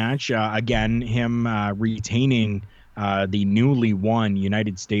Moxley match, again, him retaining the newly won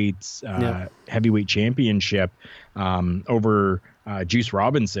United States heavyweight championship over Juice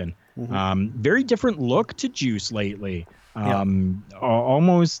Robinson. Mm-hmm. Very different look to Juice lately.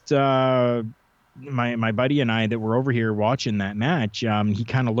 Almost my buddy and I that were over here watching that match, he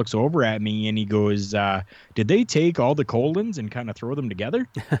kind of looks over at me and he goes, did they take all the colons and kind of throw them together?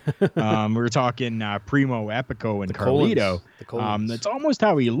 We were talking Primo, Epico, and Carlito. That's almost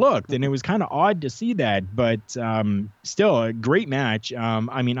how he looked, and it was kind of odd to see that, but still a great match.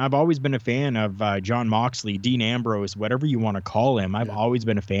 I mean, I've always been a fan of John Moxley, Dean Ambrose, whatever you want to call him. I've always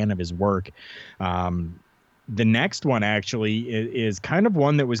been a fan of his work. The next one actually is kind of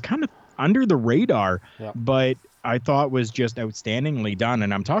one that was kind of under the radar, but I thought was just outstandingly done.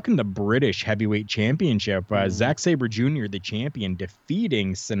 And I'm talking the British Heavyweight Championship. Zack Sabre Jr., the champion,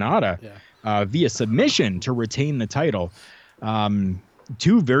 defeating Sonata via submission to retain the title.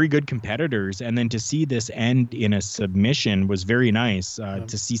 Two very good competitors, and then to see this end in a submission was very nice.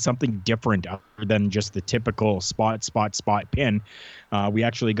 To see something different other than just the typical spot pin. We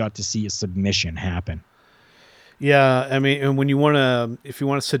actually got to see a submission happen. Yeah, I mean, and if you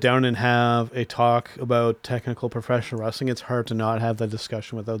want to sit down and have a talk about technical professional wrestling, it's hard to not have that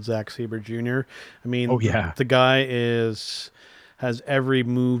discussion without Zack Sabre Jr. I mean, the guy has every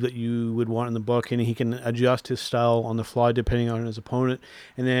move that you would want in the book, and he can adjust his style on the fly depending on his opponent.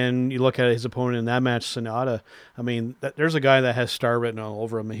 And then you look at his opponent in that match, Sonata. I mean, there's a guy that has star written all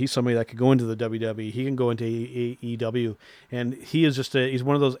over him. He's somebody that could go into the WWE. He can go into AEW, and he is just he's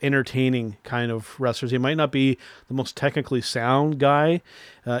one of those entertaining kind of wrestlers. He might not be the most technically sound guy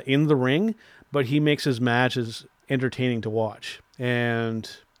in the ring, but he makes his matches entertaining to watch. And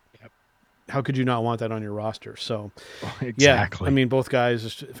how could you not want that on your roster? So, exactly. I mean, both guys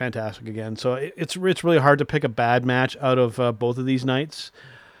is fantastic again. So it's really hard to pick a bad match out of both of these nights,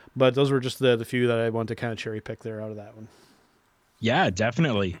 but those were just the few that I want to kind of cherry pick there out of that one. Yeah,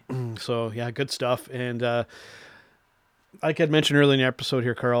 definitely. So yeah, good stuff. And like I'd mentioned earlier in the episode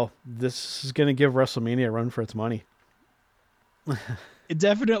here, Carl, this is going to give WrestleMania a run for its money. It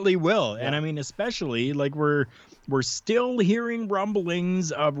definitely will. And I mean, especially like we're still hearing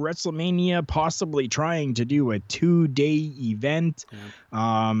rumblings of WrestleMania possibly trying to do a 2-day event.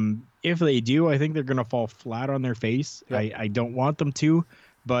 If they do, I think they're going to fall flat on their face. I don't want them to,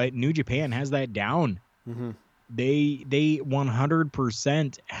 but New Japan has that down. Mm-hmm. They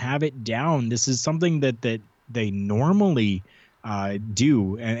 100% have it down. This is something that they normally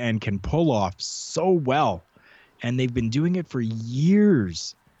do and can pull off so well. And they've been doing it for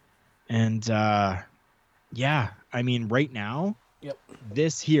years. And I mean, right now,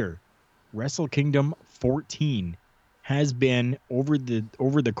 this here, Wrestle Kingdom 14 has been over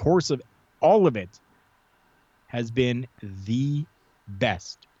the course of all of it, has been the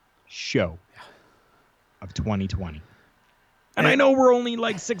best show of 2020. And I know we're only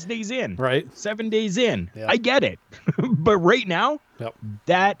like 6 days in, right? 7 days in. I get it. But right now,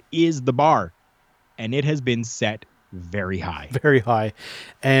 that is the bar. And it has been set very high. Very high.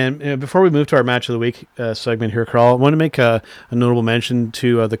 And before we move to our match of the week segment here, Carl, I want to make a notable mention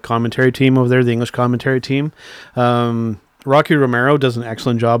to the commentary team over there, the English commentary team. Rocky Romero does an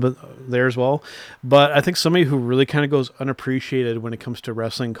excellent job there as well. But I think somebody who really kind of goes unappreciated when it comes to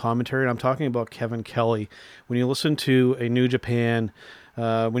wrestling commentary, and I'm talking about Kevin Kelly. When you listen to a New Japan,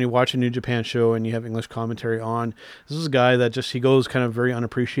 when you watch a New Japan show and you have English commentary on, this is a guy that he goes kind of very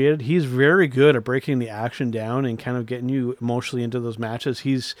unappreciated. He's very good at breaking the action down and kind of getting you emotionally into those matches.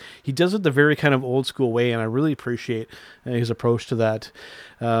 He does it the very kind of old school way, and I really appreciate his approach to that.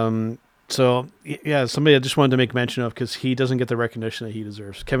 So, yeah, somebody I just wanted to make mention of because he doesn't get the recognition that he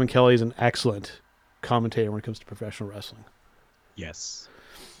deserves. Kevin Kelly is an excellent commentator when it comes to professional wrestling. Yes.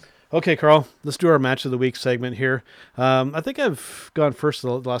 Okay, Carl, let's do our match of the week segment here. I think I've gone first the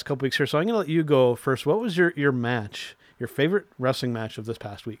last couple weeks here, so I'm going to let you go first. What was your match, your favorite wrestling match of this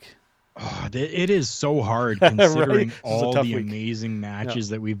past week? Oh, it is so hard considering Right? all the week. amazing matches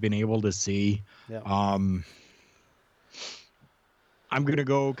that we've been able to see. Yeah. I'm going to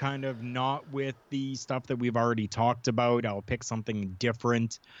go kind of not with the stuff that we've already talked about. I'll pick something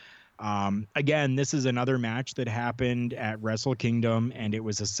different. Again, this is another match that happened at Wrestle Kingdom, and it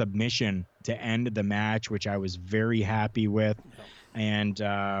was a submission to end the match, which I was very happy with. And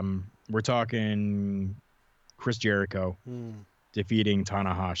we're talking Chris Jericho defeating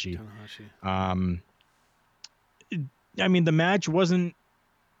Tanahashi. I mean, the match wasn't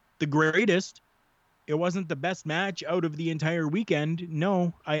the greatest. It wasn't the best match out of the entire weekend.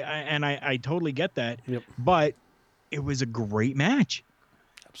 No, I totally get that. Yep. But it was a great match.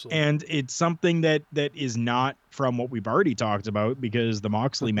 Absolutely. And it's something that is not from what we've already talked about, because the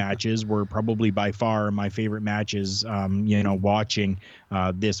Moxley matches were probably by far my favorite matches, watching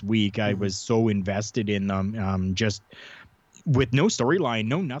this week. I was so invested in them, just with no storyline,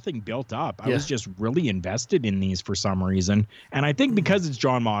 nothing built up. I was just really invested in these for some reason. And I think because it's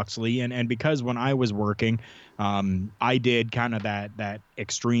Jon Moxley and because when I was working, I did kind of that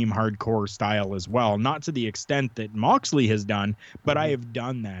extreme hardcore style as well. Not to the extent that Moxley has done, but I have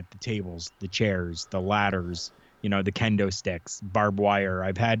done that. The tables, the chairs, the ladders, the kendo sticks, barbed wire.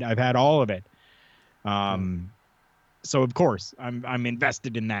 I've had all of it. So of course I'm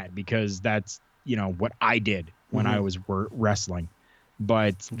invested in that because that's, what I did when I was wrestling.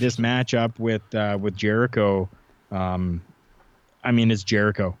 But this matchup with Jericho, it's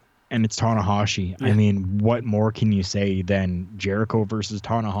Jericho and it's Tanahashi. Yeah. I mean, what more can you say than Jericho versus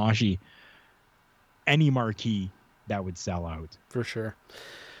Tanahashi? Any marquee that would sell out. For sure.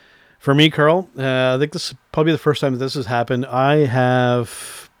 For me, Carl, I think this is probably the first time that this has happened. I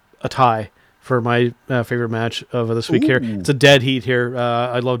have a tie for my favorite match of this week. Here. It's a dead heat here.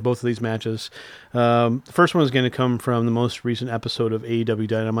 I loved both of these matches. The first one is going to come from the most recent episode of AEW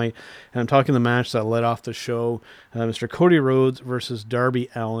Dynamite, and I'm talking the match that led off the show, Mr. Cody Rhodes versus Darby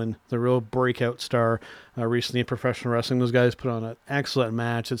Allin, the real breakout star recently in professional wrestling. Those guys put on an excellent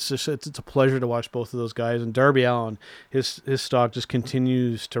match. It's a pleasure to watch both of those guys, and Darby Allin, his stock just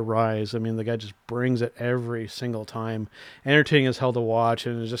continues to rise. I mean, the guy just brings it every single time. Entertaining as hell to watch,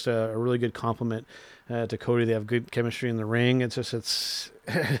 and it's just a really good compliment to Cody. They have good chemistry in the ring.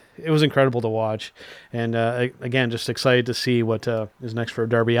 It was incredible to watch, and again, just excited to see what is next for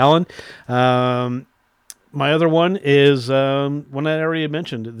Darby Allin. My other one is one I already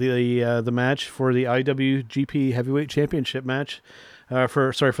mentioned, the match for the IWGP Heavyweight Championship match.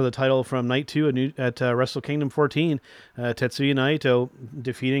 For the title from Night 2 at Wrestle Kingdom 14, Tetsuya Naito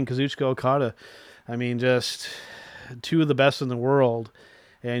defeating Kazuchika Okada. I mean, just two of the best in the world,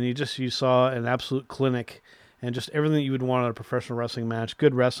 and you saw an absolute clinic, and just everything that you would want out of a professional wrestling match.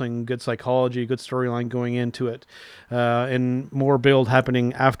 Good wrestling, good psychology, good storyline going into it, and more build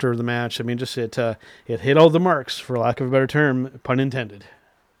happening after the match. I mean, just it hit all the marks, for lack of a better term, pun intended.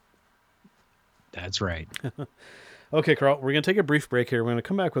 That's right. Okay, Carl, we're going to take a brief break here. We're going to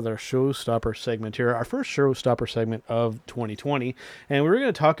come back with our showstopper segment here, our first showstopper segment of 2020, and we're going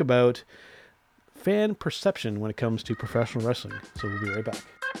to talk about fan perception when it comes to professional wrestling. So we'll be right back.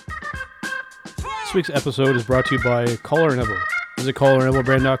 This week's episode is brought to you by Collar & Elbow. Visit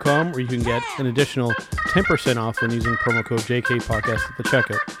collarandelbowbrand.com where you can get an additional 10% off when using promo code JKPodcast at the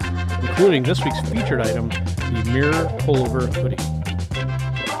checkout, including this week's featured item, the Mirror Pullover Hoodie.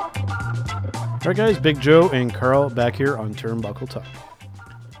 All right, guys, Big Joe and Carl back here on Turnbuckle Talk.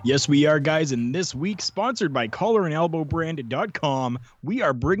 Yes, we are, guys, and this week, sponsored by collarandelbowbrand.com, we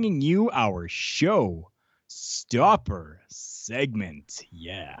are bringing you our show stopper segment.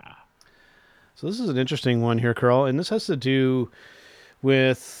 Yeah. So this is an interesting one here, Carl, and this has to do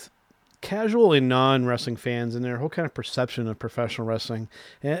with casual and non-wrestling fans and their whole kind of perception of professional wrestling.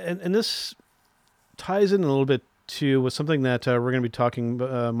 And this ties in a little bit to was something that we're going to be talking,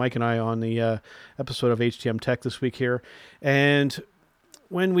 Mike and I, on the episode of HTM Tech this week here. And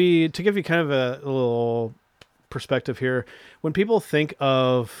to give you kind of a little perspective here, when people think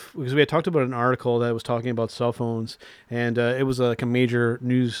of, because we had talked about an article that was talking about cell phones, and it was like a major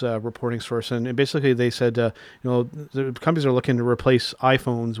news reporting source, and basically they said, the companies are looking to replace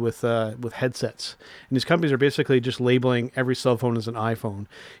iPhones with headsets, and these companies are basically just labeling every cell phone as an iPhone.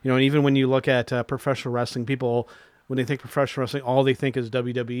 And even when you look at professional wrestling, people, when they think professional wrestling, all they think is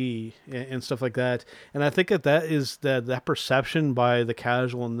WWE and stuff like that. And I think that is that perception by the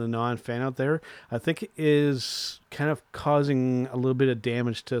casual and the non-fan out there, I think is kind of causing a little bit of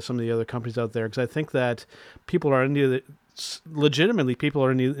damage to some of the other companies out there. Because I think that people are legitimately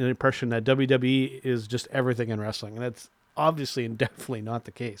the impression that WWE is just everything in wrestling. And that's obviously and definitely not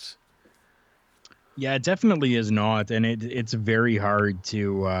the case. Yeah, it definitely is not. And it's very hard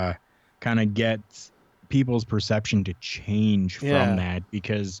to kind of get people's perception to change from that,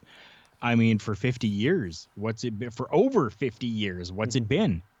 because I mean, for 50 years, what's it been? For over 50 years, what's it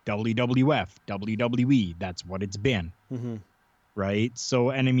been? WWF, WWE, that's what it's been. Right? So,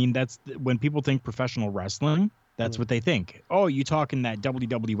 and I mean, that's when people think professional wrestling, that's what they think. Oh, you talking that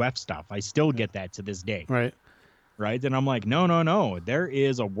WWF stuff. I still get that to this day. Right? And I'm like, no. There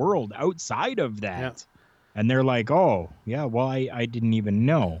is a world outside of that. And they're like, oh, yeah, well, I didn't even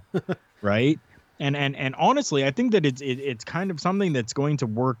know. Right? And honestly, I think that it's kind of something that's going to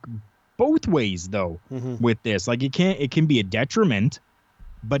work both ways, though, with this. Like, it can be a detriment,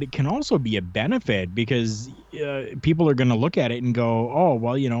 but it can also be a benefit, because people are going to look at it and go, oh,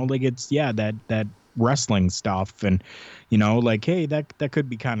 well, like, it's that wrestling stuff, and like, hey, that could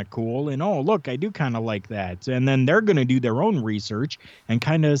be kind of cool, and oh, look, I do kind of like that. And then they're going to do their own research and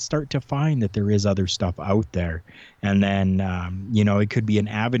kind of start to find that there is other stuff out there, and then it could be an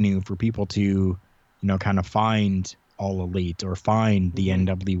avenue for people to kind of find All Elite or find the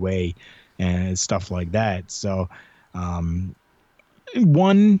NWA and stuff like that. So, for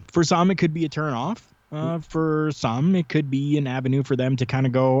some, it could be a turn off. For some, it could be an avenue for them to kind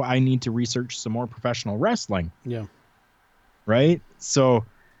of go, I need to research some more professional wrestling. Yeah. Right. So,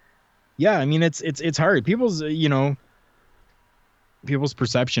 yeah, I mean, it's hard. People's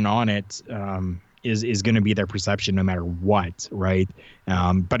perception on it is going to be their perception no matter what. Right.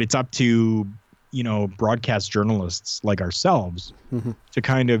 But it's up to broadcast journalists like ourselves to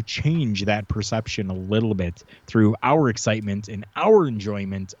kind of change that perception a little bit through our excitement and our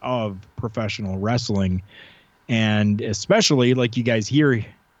enjoyment of professional wrestling. And especially, like you guys hear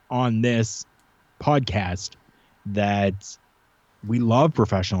on this podcast, that we love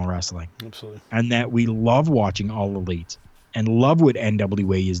professional wrestling. Absolutely. And that we love watching All Elite and love what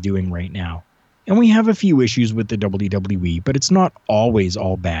NWA is doing right now. And we have a few issues with the WWE, but it's not always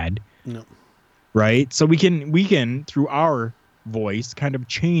all bad. No. Right? So we can through our voice kind of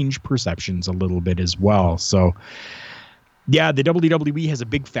change perceptions a little bit as well. So yeah, the WWE has a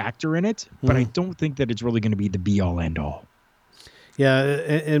big factor in it, but I don't think that it's really going to be the be all end all. Yeah,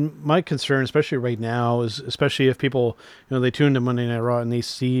 and my concern, especially right now, is especially if people, they tune to Monday Night Raw and they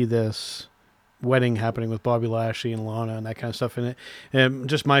see this wedding happening with Bobby Lashley and Lana and that kind of stuff in it. And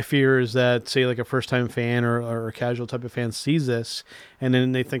just my fear is that, say, like a first-time fan or a casual type of fan sees this, and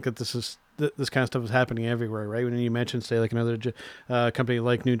then they think that this kind of stuff is happening everywhere, right? When you mentioned, say, like another company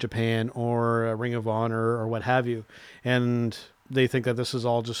like New Japan or Ring of Honor or what have you, and they think that this is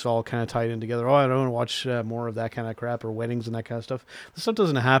all kind of tied in together. Oh, I don't want to watch more of that kind of crap, or weddings and that kind of stuff. This stuff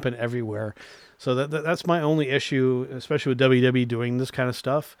doesn't happen everywhere. So that's my only issue, especially with WWE doing this kind of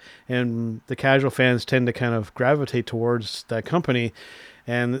stuff. And the casual fans tend to kind of gravitate towards that company.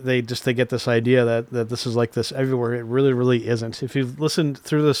 And they get this idea that this is like this everywhere. It really, really isn't. If you've listened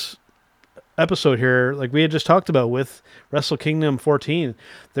through this episode here, like we had just talked about with Wrestle Kingdom 14,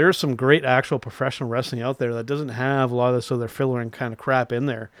 there's some great actual professional wrestling out there that doesn't have a lot of this other filler and kind of crap in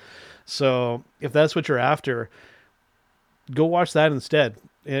there. So if that's what you're after, go watch that instead.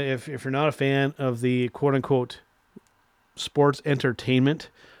 If you're not a fan of the quote unquote sports entertainment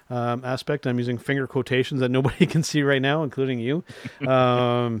aspect, I'm using finger quotations that nobody can see right now, including you.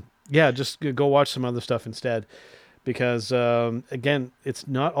 Just go watch some other stuff instead. Because, again, it's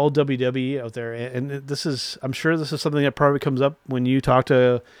not all WWE out there. And I'm sure this is something that probably comes up when you talk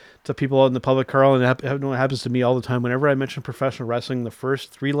to people out in the public, Carl, and it happens to me all the time. Whenever I mention professional wrestling, the first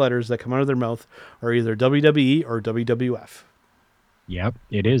three letters that come out of their mouth are either WWE or WWF. Yep,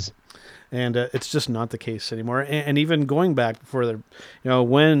 it is. And it's just not the case anymore. And even going back further,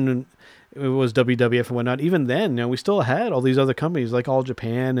 when it was WWF and whatnot. Even then, we still had all these other companies like All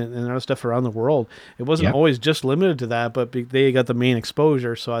Japan and other stuff around the world. It wasn't always just limited to that, but they got the main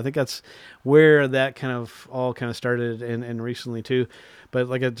exposure. So I think that's where that kind of all kind of started and recently too. But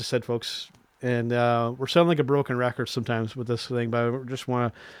like I just said, folks, and we're sounding like a broken record sometimes with this thing, but I just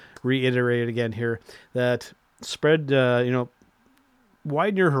want to reiterate it again here that spread,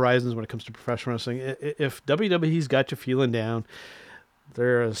 widen your horizons when it comes to professional wrestling. If WWE's got you feeling down,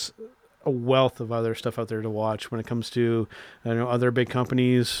 there's a wealth of other stuff out there to watch when it comes to other big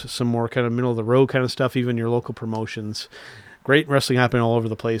companies, some more kind of middle of the road kind of stuff, even your local promotions. Great wrestling happening all over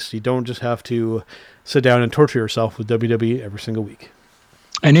the place. You don't just have to sit down and torture yourself with WWE every single week.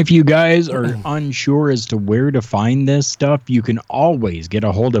 And if you guys are unsure as to where to find this stuff, you can always get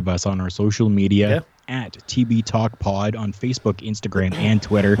a hold of us on our social media at TB Talk Pod on Facebook, Instagram, and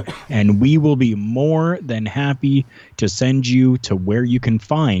Twitter. And we will be more than happy to send you to where you can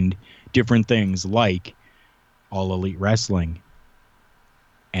find different things like All Elite Wrestling,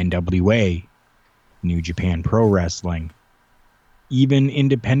 NWA, New Japan Pro Wrestling, even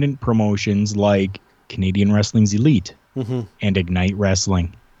independent promotions like Canadian Wrestling's Elite and Ignite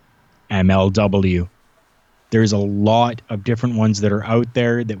Wrestling, MLW. There's a lot of different ones that are out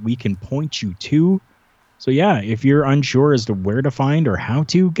there that we can point you to. So yeah, if you're unsure as to where to find or how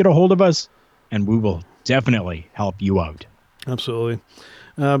to, get a hold of us and we will definitely help you out. Absolutely.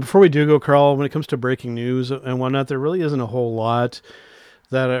 Before we do go, Carl, when it comes to breaking news and whatnot, there really isn't a whole lot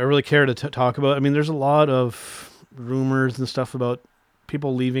that I really care to talk about. I mean, there's a lot of rumors and stuff about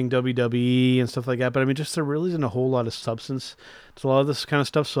people leaving WWE and stuff like that, but I mean, just there really isn't a whole lot of substance to a lot of this kind of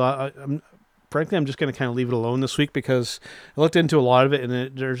stuff. So I'm frankly, I'm just going to kind of leave it alone this week because I looked into a lot of it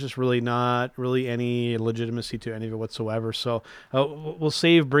and there's just really not really any legitimacy to any of it whatsoever. So we'll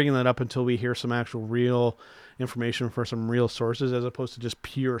save bringing that up until we hear some actual real information from some real sources as opposed to just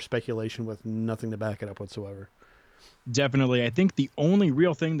pure speculation with nothing to back it up whatsoever. Definitely. I think the only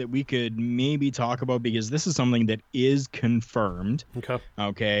real thing that we could maybe talk about, because this is something that is confirmed.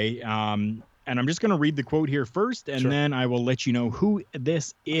 Okay. And I'm just going to read the quote here first, and then I will let you know who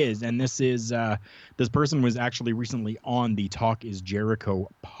this is. And this is, this person was actually recently on the Talk is Jericho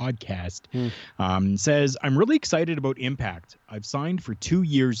podcast. Says, I'm really excited about Impact. I've signed for 2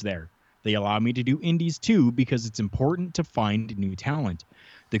 years there. They allow me to do indies too, because it's important to find new talent.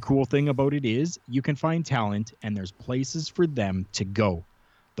 The cool thing about it is you can find talent and there's places for them to go.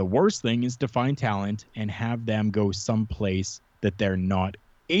 The worst thing is to find talent and have them go someplace that they're not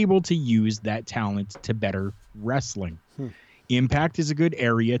able to use that talent to better wrestling. Impact is a good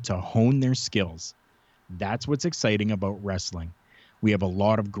area to hone their skills. That's what's exciting about wrestling. We have a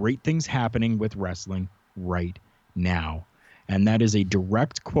lot of great things happening with wrestling right now. And that is a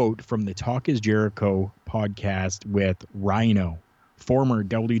direct quote from the Talk is Jericho podcast with Rhino, former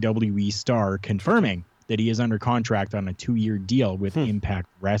WWE star, confirming that he is under contract on a 2-year deal with Impact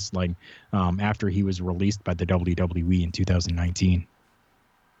Wrestling after he was released by the WWE in 2019.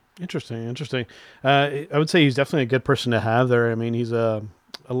 Interesting. I would say he's definitely a good person to have there. I mean, he's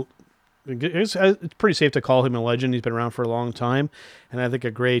it's pretty safe to call him a legend. He's been around for a long time, and I think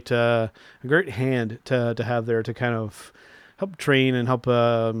a great hand to have there to kind of help train and help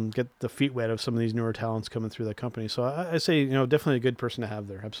get the feet wet of some of these newer talents coming through the company. So I say, definitely a good person to have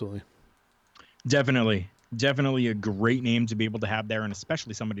there. Absolutely. Definitely a great name to be able to have there, and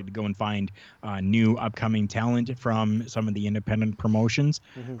especially somebody to go and find new upcoming talent from some of the independent promotions.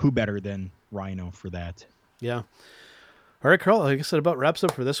 Who better than Rhino for that? Yeah. All right, Carl, I guess that about wraps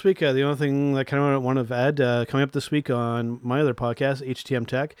up for this week. The only thing I kind of want to add, coming up this week on my other podcast, HTM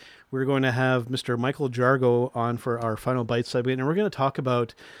Tech, we're going to have Mr. Michael Jargo on for our final bite segment, and we're going to talk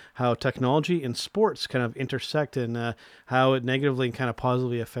about how technology and sports kind of intersect and how it negatively and kind of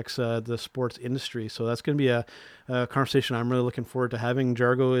positively affects the sports industry. So that's going to be a conversation I'm really looking forward to having.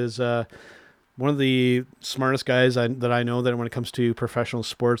 Jargo is one of the smartest guys that I know that when it comes to professional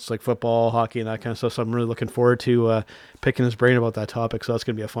sports like football, hockey, and that kind of stuff. So I'm really looking forward to picking his brain about that topic. So that's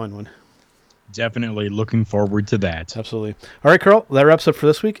going to be a fun one. Definitely looking forward to that. Absolutely. All right, Carl, that wraps up for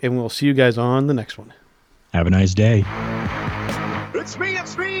this week, and we'll see you guys on the next one. Have a nice day. It's me.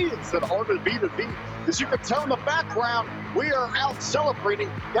 It's an honor to be the beat. As you can tell in the background, we are out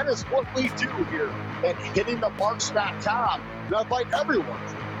celebrating. That is what we do here at HittingTheMarks.com. And I invite everyone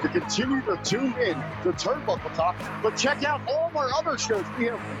to continue to tune in to Turnbuckle Talk, but check out all of our other shows. We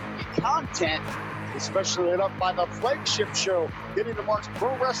have weekly content, especially lit up by the flagship show, Hitting the Marks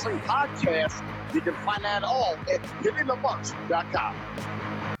Pro Wrestling Podcast. You can find that all at HittingTheMarks.com.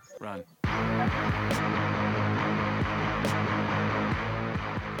 Run.